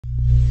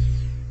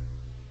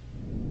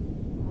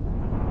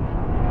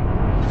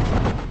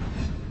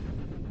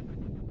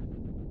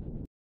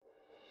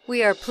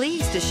We are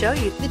pleased to show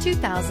you the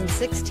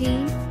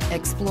 2016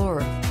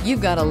 Explorer.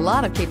 You've got a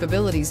lot of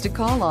capabilities to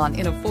call on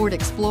in a Ford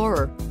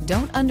Explorer.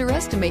 Don't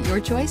underestimate your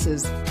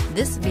choices.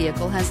 This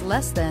vehicle has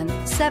less than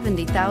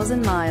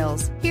 70,000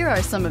 miles. Here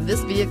are some of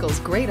this vehicle's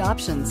great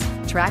options: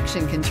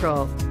 traction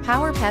control,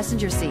 power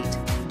passenger seat,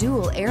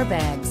 dual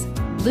airbags,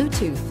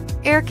 Bluetooth,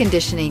 air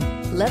conditioning,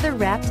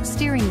 leather-wrapped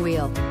steering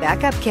wheel,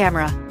 backup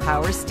camera,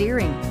 power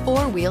steering,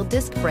 four-wheel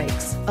disc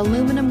brakes,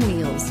 aluminum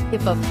wheels.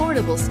 If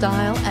affordable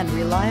style and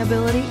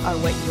reliability are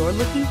what you're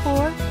looking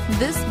for,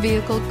 this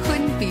vehicle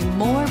couldn't be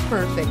more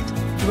perfect.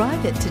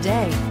 Drive it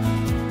today.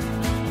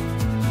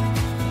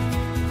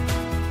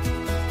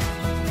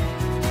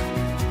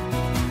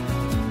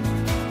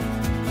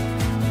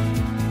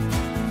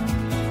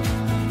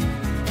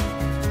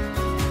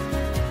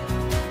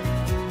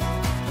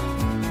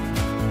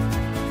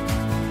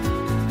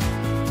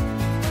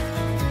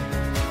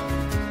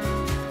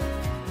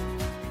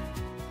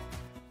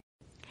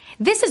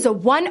 This is a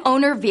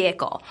one-owner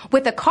vehicle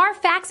with a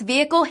CarFax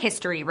Vehicle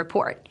History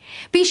Report.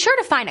 Be sure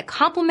to find a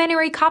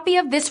complimentary copy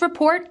of this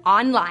report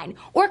online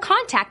or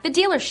contact the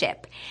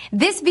dealership.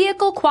 This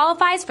vehicle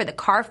qualifies for the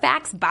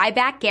CarFax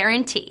Buyback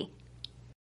Guarantee.